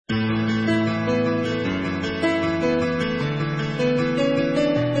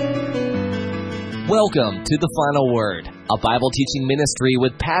Welcome to The Final Word, a Bible teaching ministry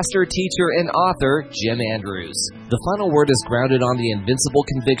with pastor, teacher, and author Jim Andrews. The Final Word is grounded on the invincible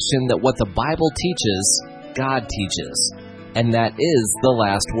conviction that what the Bible teaches, God teaches, and that is the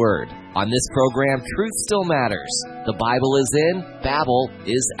last word. On this program, truth still matters. The Bible is in, Babel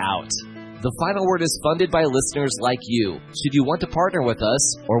is out. The Final Word is funded by listeners like you. Should you want to partner with us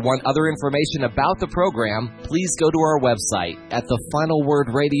or want other information about the program, please go to our website at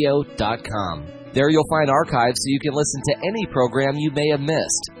thefinalwordradio.com. There you'll find archives so you can listen to any program you may have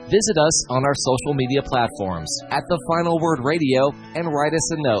missed. Visit us on our social media platforms at The Final Word Radio and write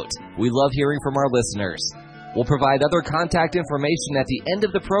us a note. We love hearing from our listeners. We'll provide other contact information at the end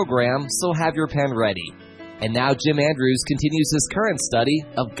of the program, so have your pen ready. And now Jim Andrews continues his current study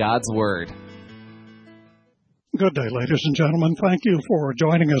of God's Word. Good day, ladies and gentlemen. Thank you for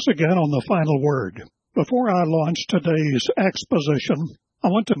joining us again on The Final Word. Before I launch today's exposition, I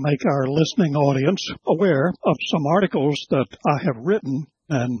want to make our listening audience aware of some articles that I have written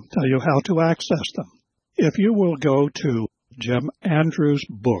and tell you how to access them. If you will go to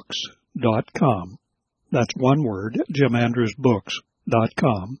jimandrewsbooks.com, that's one word,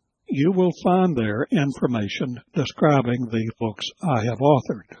 jimandrewsbooks.com, you will find there information describing the books I have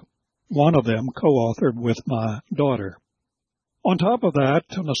authored. One of them co-authored with my daughter. On top of that,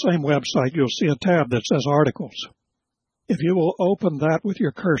 on the same website, you'll see a tab that says Articles. If you will open that with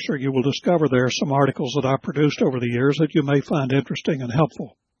your cursor, you will discover there are some articles that I produced over the years that you may find interesting and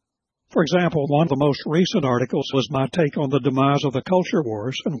helpful. For example, one of the most recent articles was my take on the demise of the culture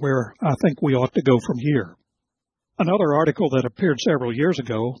wars and where I think we ought to go from here. Another article that appeared several years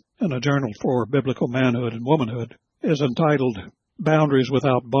ago in a journal for biblical manhood and womanhood is entitled Boundaries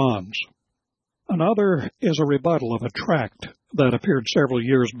Without Bonds. Another is a rebuttal of a tract that appeared several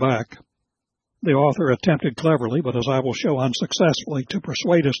years back. The author attempted cleverly, but as I will show unsuccessfully, to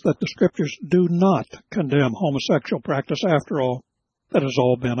persuade us that the Scriptures do not condemn homosexual practice after all. That has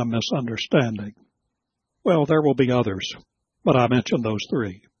all been a misunderstanding. Well, there will be others, but I mentioned those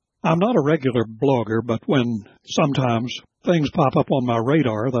three. I'm not a regular blogger, but when sometimes things pop up on my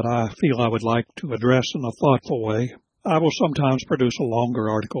radar that I feel I would like to address in a thoughtful way, I will sometimes produce a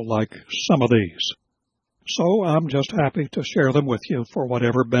longer article like some of these. So I'm just happy to share them with you for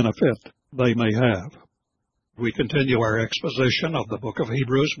whatever benefit they may have. We continue our exposition of the book of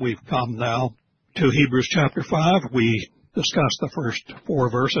Hebrews. We've come now to Hebrews chapter 5. We discussed the first 4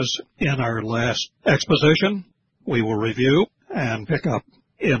 verses in our last exposition. We will review and pick up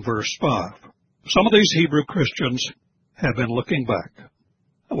in verse 5. Some of these Hebrew Christians have been looking back.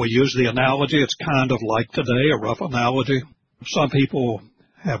 We use the analogy, it's kind of like today, a rough analogy. Some people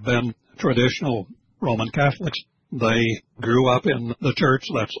have been traditional Roman Catholics. They grew up in the church,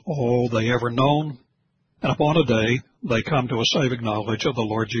 that's all they ever known. And upon a day, they come to a saving knowledge of the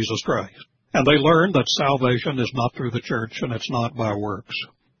Lord Jesus Christ. And they learn that salvation is not through the church and it's not by works.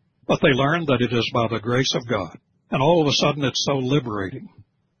 But they learn that it is by the grace of God. And all of a sudden it's so liberating.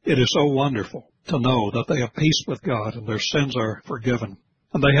 It is so wonderful to know that they have peace with God and their sins are forgiven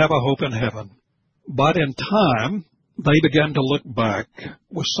and they have a hope in heaven. But in time, they begin to look back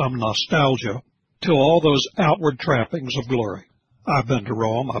with some nostalgia to all those outward trappings of glory. I've been to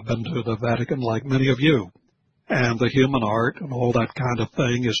Rome, I've been to the Vatican like many of you, and the human art and all that kind of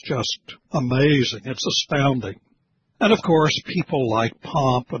thing is just amazing. It's astounding. And of course, people like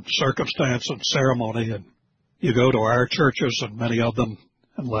pomp and circumstance and ceremony, and you go to our churches and many of them,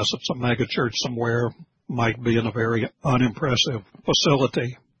 unless it's a mega church somewhere, might be in a very unimpressive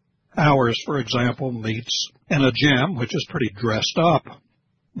facility. Ours, for example, meets in a gym, which is pretty dressed up,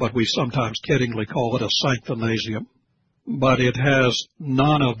 but we sometimes kiddingly call it a sanctinasium. But it has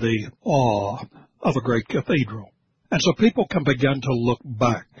none of the awe of a great cathedral. And so people can begin to look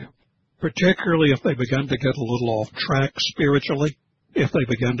back, particularly if they begin to get a little off track spiritually, if they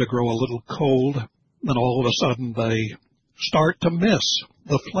begin to grow a little cold, then all of a sudden they start to miss.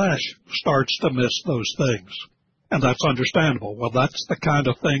 The flesh starts to miss those things. And that's understandable. Well, that's the kind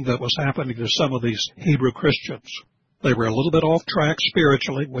of thing that was happening to some of these Hebrew Christians. They were a little bit off track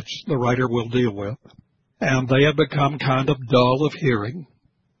spiritually, which the writer will deal with. And they had become kind of dull of hearing.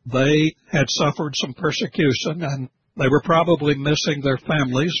 They had suffered some persecution, and they were probably missing their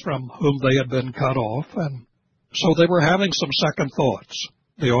families from whom they had been cut off. And so they were having some second thoughts.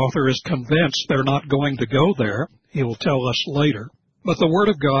 The author is convinced they're not going to go there. He will tell us later. But the Word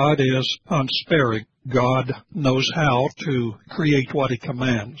of God is unsparing. God knows how to create what He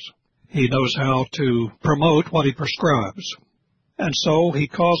commands. He knows how to promote what He prescribes. And so He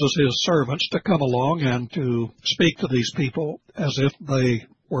causes His servants to come along and to speak to these people as if they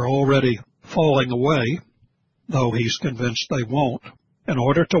were already falling away, though He's convinced they won't, in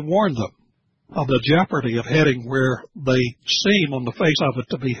order to warn them of the jeopardy of heading where they seem on the face of it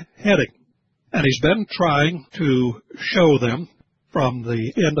to be heading. And he's been trying to show them from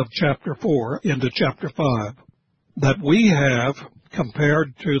the end of chapter 4 into chapter 5 that we have,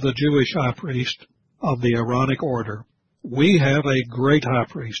 compared to the Jewish high priest of the Aaronic order, we have a great high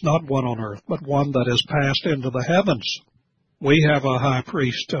priest, not one on earth, but one that has passed into the heavens. We have a high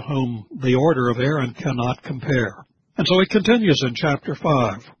priest to whom the order of Aaron cannot compare. And so he continues in chapter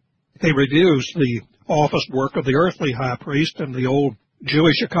 5. He reviews the office work of the earthly high priest in the old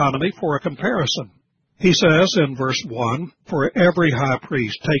Jewish economy for a comparison. He says in verse 1, "For every high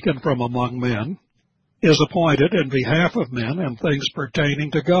priest taken from among men is appointed in behalf of men and things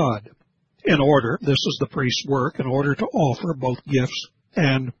pertaining to God, in order," this is the priest's work, "in order to offer both gifts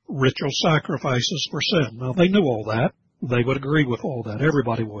and ritual sacrifices for sin." Now, they knew all that. They would agree with all that.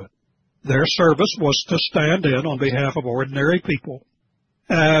 Everybody would. Their service was to stand in on behalf of ordinary people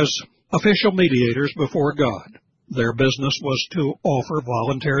as official mediators before God. Their business was to offer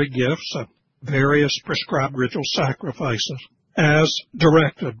voluntary gifts and various prescribed ritual sacrifices as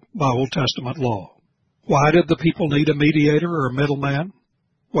directed by Old Testament law. Why did the people need a mediator or a middleman?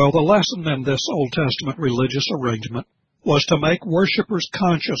 Well, the lesson in this Old Testament religious arrangement was to make worshipers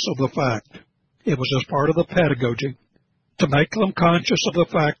conscious of the fact, it was as part of the pedagogy, to make them conscious of the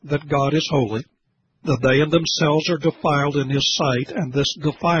fact that God is holy, that they in themselves are defiled in His sight, and this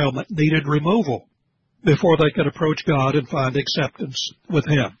defilement needed removal before they could approach God and find acceptance with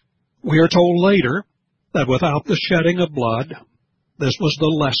Him. We are told later that without the shedding of blood, this was the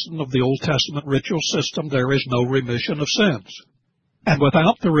lesson of the Old Testament ritual system, there is no remission of sins. And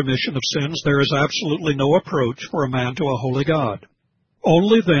without the remission of sins, there is absolutely no approach for a man to a holy God.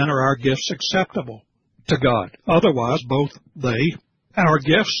 Only then are our gifts acceptable to God. Otherwise, both they, our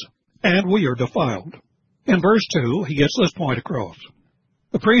gifts, and we are defiled. In verse 2, he gets this point across.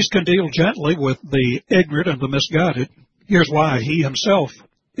 The priest can deal gently with the ignorant and the misguided. Here's why: he himself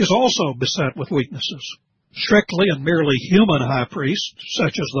is also beset with weaknesses. Strictly and merely human high priests,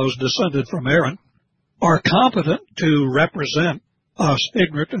 such as those descended from Aaron, are competent to represent us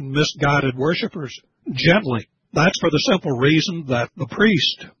ignorant and misguided worshipers gently. That's for the simple reason that the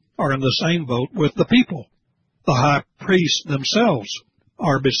priests are in the same boat with the people. The high priests themselves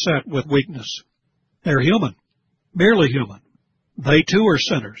are beset with weakness. They're human, merely human. They too are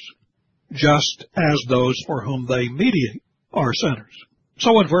sinners, just as those for whom they mediate are sinners.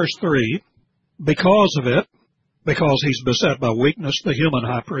 So in verse 3, because of it, because he's beset by weakness, the human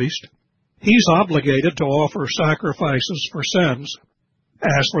high priest, he's obligated to offer sacrifices for sins,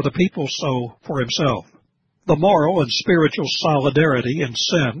 as for the people, so for himself. The moral and spiritual solidarity in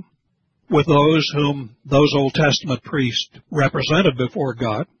sin with those whom those Old Testament priests represented before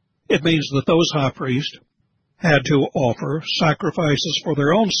God, it means that those high priests had to offer sacrifices for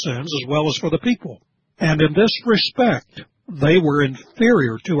their own sins as well as for the people. And in this respect, they were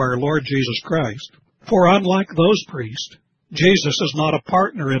inferior to our Lord Jesus Christ. For unlike those priests, Jesus is not a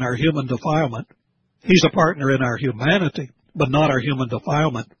partner in our human defilement. He's a partner in our humanity, but not our human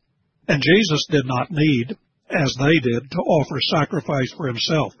defilement. And Jesus did not need, as they did, to offer sacrifice for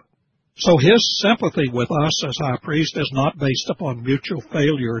himself. So his sympathy with us as high priest is not based upon mutual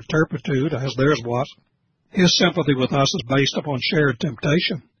failure or turpitude, as theirs was. His sympathy with us is based upon shared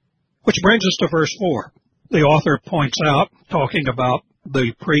temptation. Which brings us to verse 4. The author points out, talking about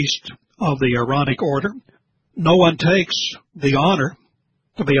the priest of the Aaronic order, no one takes the honor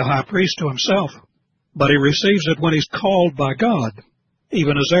to be a high priest to himself, but he receives it when he's called by God,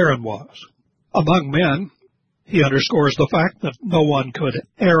 even as Aaron was. Among men, he underscores the fact that no one could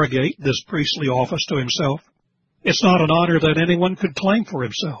arrogate this priestly office to himself. It's not an honor that anyone could claim for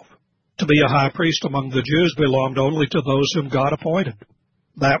himself. To be a high priest among the Jews belonged only to those whom God appointed.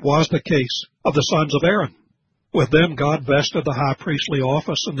 That was the case of the sons of Aaron. With them, God vested the high priestly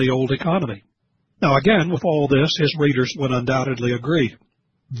office in the old economy. Now again, with all this, his readers would undoubtedly agree.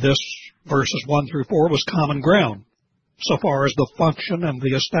 This, verses 1 through 4, was common ground, so far as the function and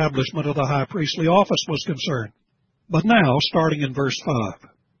the establishment of the high priestly office was concerned. But now, starting in verse 5,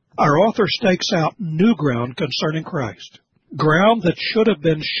 our author stakes out new ground concerning Christ, ground that should have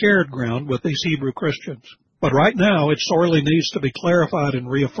been shared ground with these Hebrew Christians. But right now, it sorely needs to be clarified and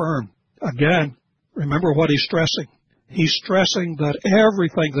reaffirmed. Again, remember what he's stressing. He's stressing that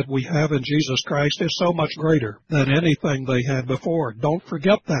everything that we have in Jesus Christ is so much greater than anything they had before. Don't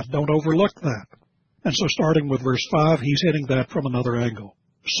forget that. Don't overlook that. And so starting with verse 5, he's hitting that from another angle.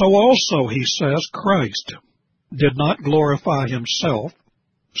 So also, he says, Christ did not glorify himself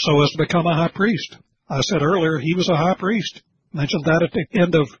so as to become a high priest. I said earlier he was a high priest. Mentioned that at the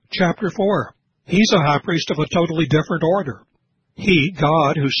end of chapter 4. He's a high priest of a totally different order. He,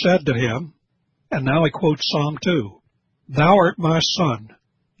 God, who said to him, And now he quotes Psalm 2. Thou art my son.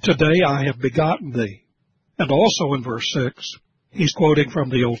 Today I have begotten thee. And also in verse 6, he's quoting from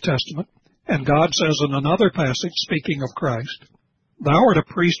the Old Testament. And God says in another passage, speaking of Christ, Thou art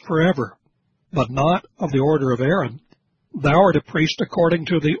a priest forever, but not of the order of Aaron. Thou art a priest according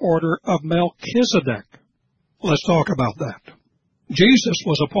to the order of Melchizedek. Let's talk about that. Jesus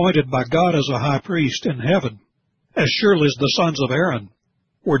was appointed by God as a high priest in heaven, as surely as the sons of Aaron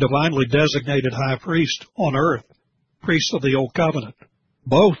were divinely designated high priests on earth, priests of the Old Covenant.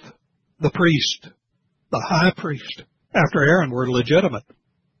 Both the priest, the high priest, after Aaron were legitimate,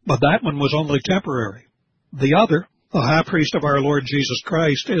 but that one was only temporary. The other, the high priest of our Lord Jesus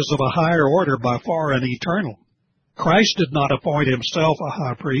Christ, is of a higher order by far and eternal. Christ did not appoint himself a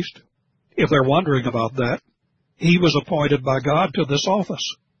high priest. If they're wondering about that, he was appointed by God to this office.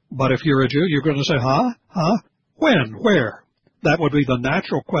 But if you're a Jew, you're going to say, Huh? When? Where? That would be the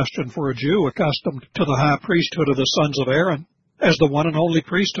natural question for a Jew accustomed to the high priesthood of the sons of Aaron, as the one and only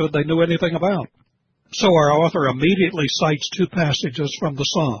priesthood they knew anything about. So our author immediately cites two passages from the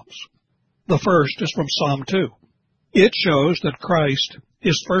Psalms. The first is from Psalm 2. It shows that Christ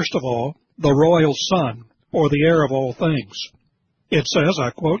is, first of all, the royal son, or the heir of all things. It says, I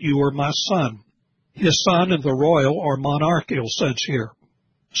quote, You are my son. His son in the royal or monarchical sense here.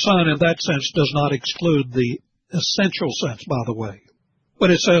 Son in that sense does not exclude the essential sense, by the way.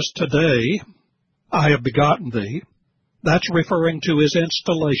 When it says, Today I have begotten thee, that's referring to his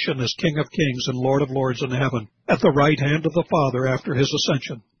installation as King of Kings and Lord of Lords in heaven, at the right hand of the Father after his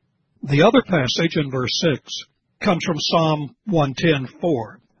ascension. The other passage in verse 6 comes from Psalm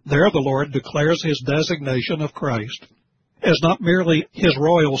 110:4. There the Lord declares his designation of Christ as not merely his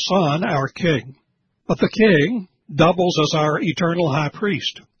royal son, our king, but the king doubles as our eternal high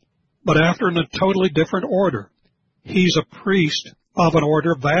priest, but after in a totally different order. He's a priest of an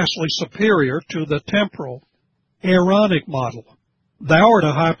order vastly superior to the temporal Aaronic model. Thou art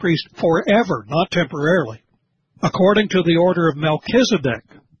a high priest forever, not temporarily, according to the order of Melchizedek,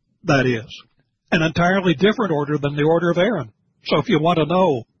 that is, an entirely different order than the order of Aaron. So if you want to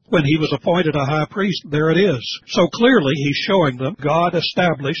know when he was appointed a high priest, there it is. So clearly he's showing them God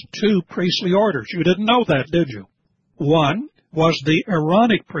established two priestly orders. You didn't know that, did you? One was the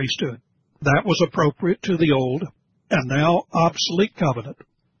Aaronic priesthood. That was appropriate to the old and now obsolete covenant.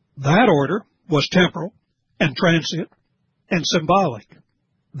 That order was temporal and transient and symbolic.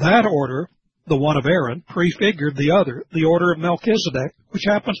 That order, the one of Aaron, prefigured the other, the order of Melchizedek, which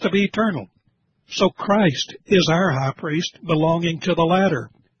happens to be eternal. So Christ is our high priest belonging to the latter.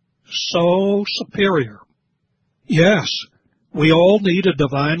 So superior. Yes, we all need a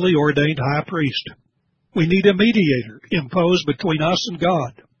divinely ordained high priest. We need a mediator imposed between us and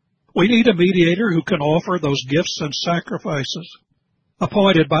God. We need a mediator who can offer those gifts and sacrifices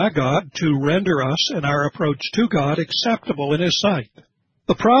appointed by God to render us in our approach to God acceptable in His sight.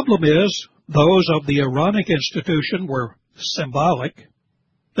 The problem is those of the Aaronic institution were symbolic.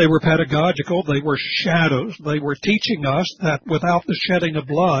 They were pedagogical. They were shadows. They were teaching us that without the shedding of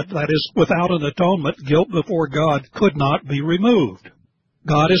blood, that is, without an atonement, guilt before God could not be removed.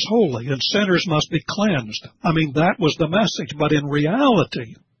 God is holy and sinners must be cleansed. That was the message. But in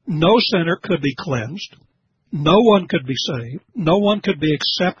reality, no sinner could be cleansed. No one could be saved. No one could be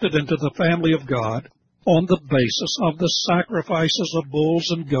accepted into the family of God on the basis of the sacrifices of bulls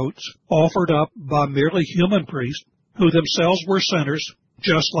and goats offered up by merely human priests who themselves were sinners,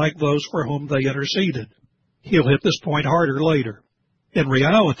 just like those for whom they interceded. He'll hit this point harder later. In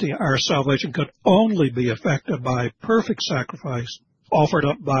reality, our salvation could only be effected by a perfect sacrifice offered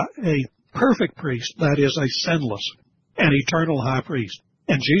up by a perfect priest, that is, a sinless and eternal high priest.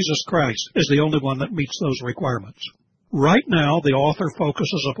 And Jesus Christ is the only one that meets those requirements. Right now, the author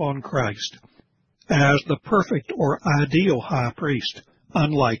focuses upon Christ as the perfect or ideal high priest,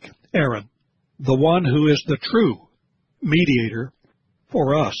 unlike Aaron, the one who is the true mediator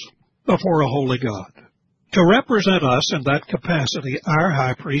for us before a holy God. To represent us in that capacity, our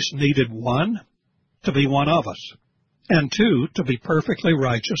high priest needed, one, to be one of us, and two, to be perfectly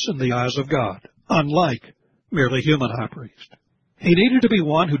righteous in the eyes of God, unlike merely human high priest. He needed to be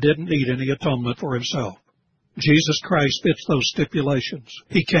one who didn't need any atonement for himself. Jesus Christ fits those stipulations.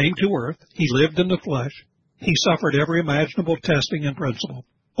 He came to earth. He lived in the flesh. He suffered every imaginable testing and principle,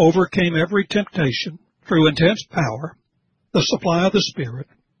 overcame every temptation through intense power, the supply of the Spirit,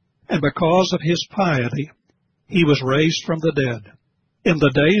 and because of his piety, he was raised from the dead. In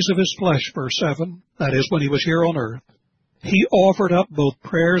the days of his flesh, verse 7, that is when he was here on earth, he offered up both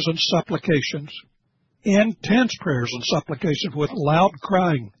prayers and supplications, intense prayers and supplications with loud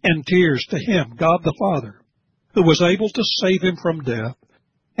crying and tears to him, God the Father, who was able to save him from death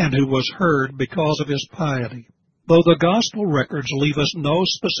and who was heard because of his piety. Though the gospel records leave us no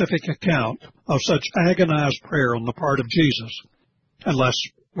specific account of such agonized prayer on the part of Jesus, unless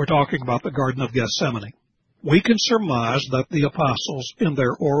we're talking about the Garden of Gethsemane, we can surmise that the apostles, in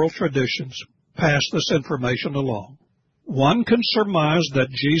their oral traditions, passed this information along. One can surmise that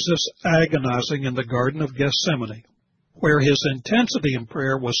Jesus agonizing in the Garden of Gethsemane, where his intensity in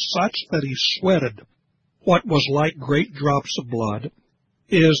prayer was such that he sweated what was like great drops of blood,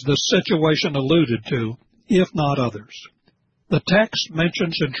 is the situation alluded to, if not others. The text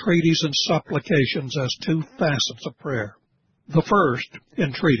mentions entreaties and supplications as two facets of prayer. The first,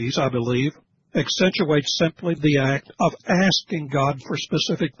 entreaties, I believe, accentuates simply the act of asking God for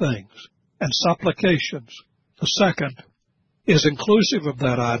specific things, and supplications, the second, is inclusive of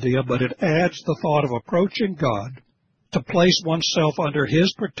that idea, but it adds the thought of approaching God to place oneself under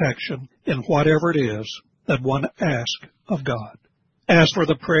his protection in whatever it is that one asks of God. As for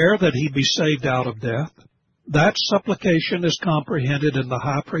the prayer that he be saved out of death, that supplication is comprehended in the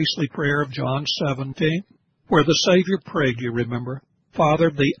high priestly prayer of John 17, where the Savior prayed, you remember,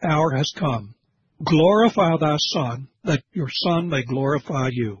 Father, the hour has come. Glorify thy Son, that your Son may glorify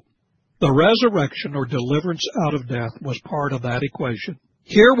you. The resurrection or deliverance out of death was part of that equation.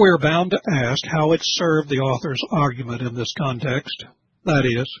 Here we're bound to ask how it served the author's argument in this context. That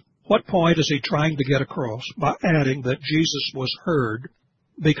is, what point is he trying to get across by adding that Jesus was heard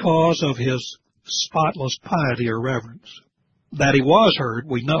because of his spotless piety or reverence? That he was heard,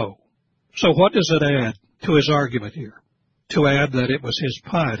 we know. So what does it add to his argument here? To add that it was his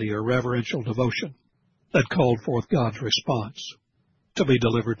piety or reverential devotion that called forth God's response to be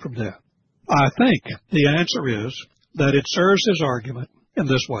delivered from death. I think the answer is that it serves his argument in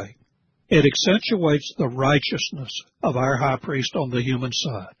this way. It accentuates the righteousness of our high priest on the human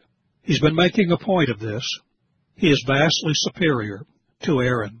side. He's been making a point of this. He is vastly superior to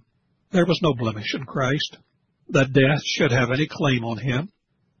Aaron. There was no blemish in Christ, that death should have any claim on him.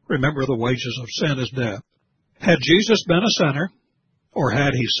 Remember, the wages of sin is death. Had Jesus been a sinner, or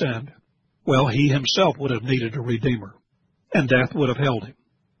had he sinned, well, he himself would have needed a redeemer, and death would have held him.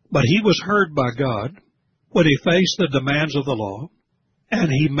 But he was heard by God when he faced the demands of the law, and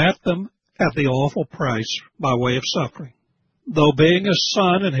he met them at the awful price by way of suffering. Though being a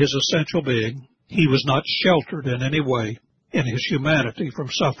son in his essential being, he was not sheltered in any way in his humanity from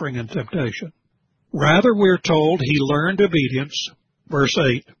suffering and temptation. Rather, we're told he learned obedience, verse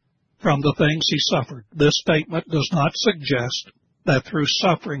 8, from the things he suffered. This statement does not suggest that through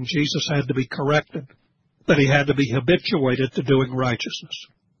suffering Jesus had to be corrected, that he had to be habituated to doing righteousness.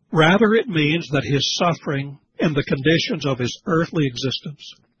 Rather, it means that his suffering in the conditions of his earthly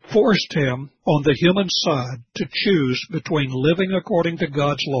existence forced him on the human side to choose between living according to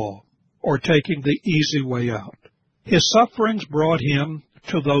God's law or taking the easy way out. His sufferings brought him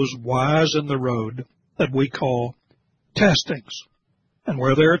to those whys in the road that we call testings. And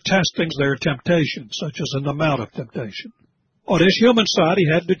where there are testings, there are temptations, such as in the Mount of Temptation. On his human side, he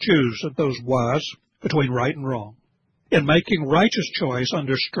had to choose at those whys between right and wrong. In making righteous choice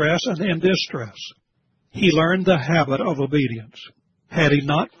under stress and in distress, he learned the habit of obedience. Had he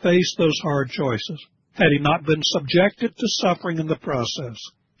not faced those hard choices, had he not been subjected to suffering in the process,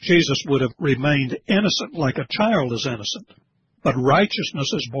 Jesus would have remained innocent like a child is innocent. But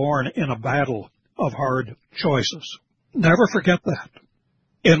righteousness is born in a battle of hard choices. Never forget that.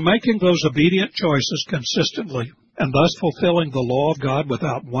 In making those obedient choices consistently, and thus fulfilling the law of God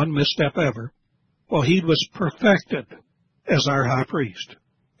without one misstep ever, well, he was perfected as our high priest.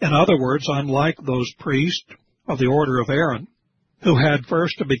 In other words, unlike those priests of the order of Aaron, who had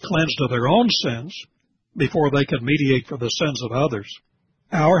first to be cleansed of their own sins before they could mediate for the sins of others,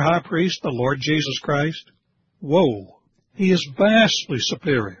 our high priest, the Lord Jesus Christ, he is vastly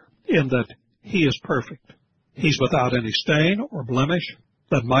superior in that he is perfect. He's without any stain or blemish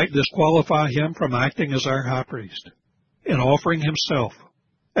that might disqualify him from acting as our high priest in offering himself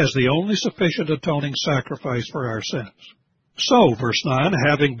as the only sufficient atoning sacrifice for our sins. So, verse 9,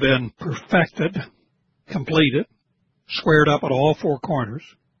 having been perfected, completed, squared up at all four corners,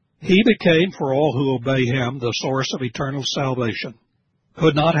 he became for all who obey him the source of eternal salvation.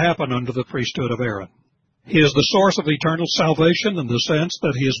 Could not happen under the priesthood of Aaron. He is the source of eternal salvation in the sense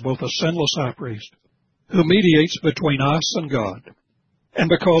that he is both a sinless high priest who mediates between us and God. And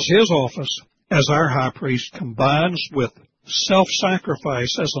because his office as our high priest combines with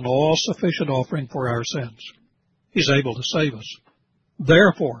self-sacrifice as an all-sufficient offering for our sins, he's able to save us.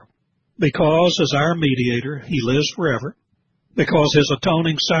 Therefore, because as our mediator he lives forever, because his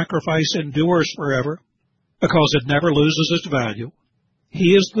atoning sacrifice endures forever, because it never loses its value,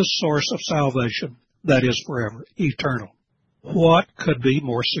 he is the source of salvation that is forever, eternal. What could be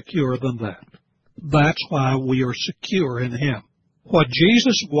more secure than that? That's why we are secure in Him. What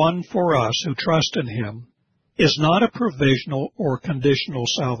Jesus won for us who trust in Him is not a provisional or conditional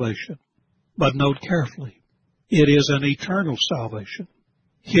salvation. But note carefully, it is an eternal salvation.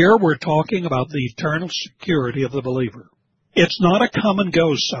 Here we're talking about the eternal security of the believer. It's not a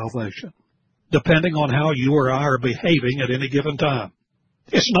come-and-go salvation, depending on how you or I are behaving at any given time.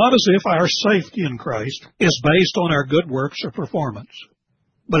 It's not as if our safety in Christ is based on our good works or performance,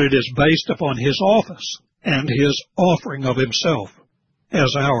 but it is based upon His office and His offering of Himself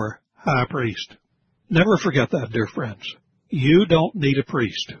as our high priest. Never forget that, dear friends. You don't need a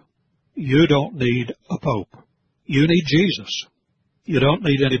priest. You don't need a pope. You need Jesus. You don't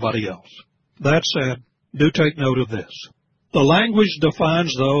need anybody else. That said, do take note of this. The language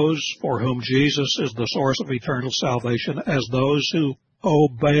defines those for whom Jesus is the source of eternal salvation as those who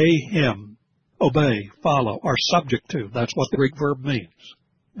obey Him. Obey, follow, are subject to. That's what the Greek verb means.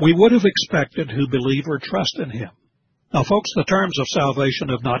 We would have expected who believe or trust in Him. Now, folks, the terms of salvation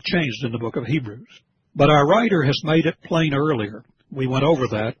have not changed in the book of Hebrews, but our writer has made it plain earlier. We went over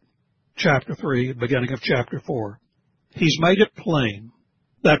that, chapter 3, beginning of chapter 4. He's made it plain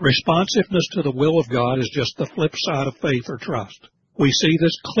that responsiveness to the will of God is just the flip side of faith or trust. We see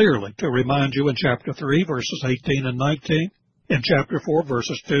this clearly to remind you in chapter 3, verses 18 and 19, in chapter 4,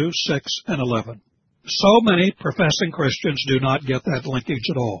 verses 2, 6, and 11. So many professing Christians do not get that linkage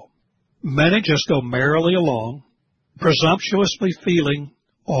at all. Many just go merrily along, presumptuously feeling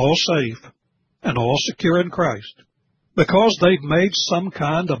all safe and all secure in Christ, because they've made some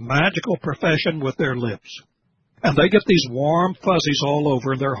kind of magical profession with their lips. And they get these warm fuzzies all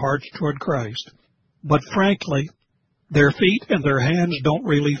over their hearts toward Christ. But frankly, their feet and their hands don't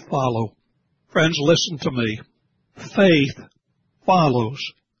really follow. Friends, listen to me. Faith follows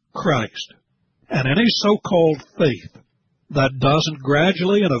Christ. And any so-called faith that doesn't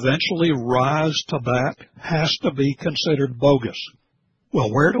gradually and eventually rise to that has to be considered bogus. Well,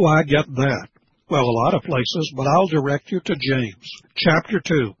 where do I get that? Well, a lot of places, but I'll direct you to James, chapter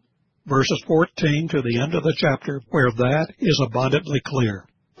 2. Verses 14 to the end of the chapter, where that is abundantly clear.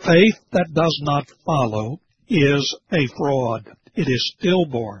 Faith that does not follow is a fraud. It is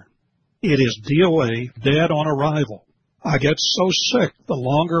stillborn. It is DOA, dead on arrival. I get so sick the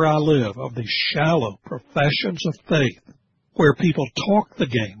longer I live of these shallow professions of faith, where people talk the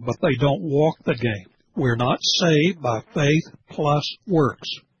game, but they don't walk the game. We're not saved by faith plus works.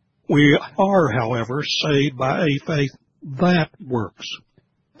 We are, however, saved by a faith that works.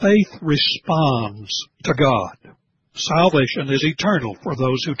 Faith responds to God. Salvation is eternal for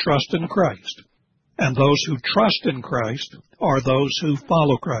those who trust in Christ. And those who trust in Christ are those who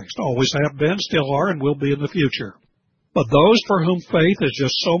follow Christ. Always have been, still are, and will be in the future. But those for whom faith is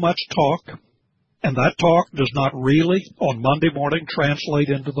just so much talk, and that talk does not really, on Monday morning, translate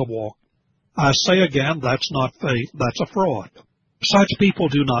into the walk. I say again, that's not faith, that's a fraud. Such people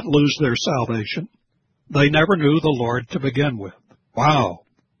do not lose their salvation. They never knew the Lord to begin with. Wow.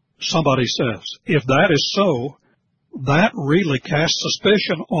 Somebody says, if that is so, that really casts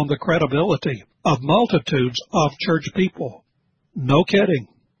suspicion on the credibility of multitudes of church people. No kidding.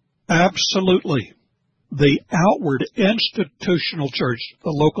 Absolutely. The outward institutional church, the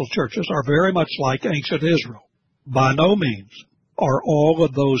local churches, are very much like ancient Israel. By no means are all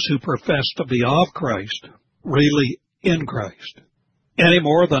of those who profess to be of Christ really in Christ, any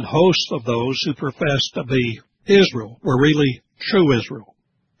more than hosts of those who profess to be Israel were really true Israel.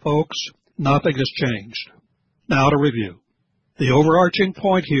 Folks, nothing has changed. Now to review. The overarching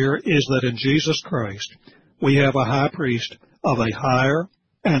point here is that in Jesus Christ, we have a high priest of a higher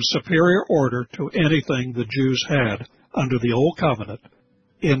and superior order to anything the Jews had under the Old Covenant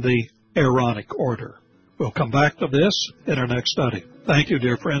in the Aaronic order. We'll come back to this in our next study. Thank you,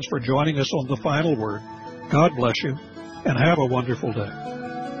 dear friends, for joining us on The Final Word. God bless you, and have a wonderful day.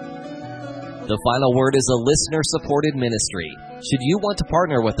 The Final Word is a listener-supported ministry. Should you want to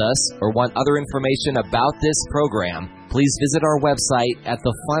partner with us or want other information about this program, please visit our website at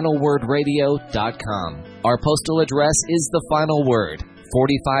thefinalwordradio.com. Our postal address is The Final Word,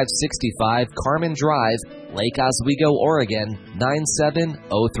 4565 Carmen Drive, Lake Oswego, Oregon,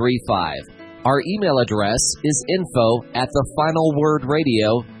 97035. Our email address is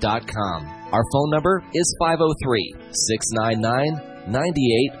info@thefinalwordradio.com. Our phone number is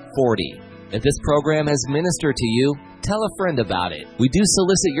 503-699-9840. If this program has ministered to you, tell a friend about it. We do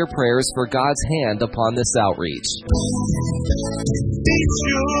solicit your prayers for God's hand upon this outreach. Be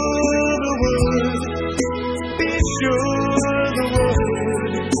sure the word. Be sure the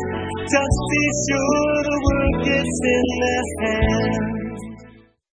word. Just be sure the word gets in their hands.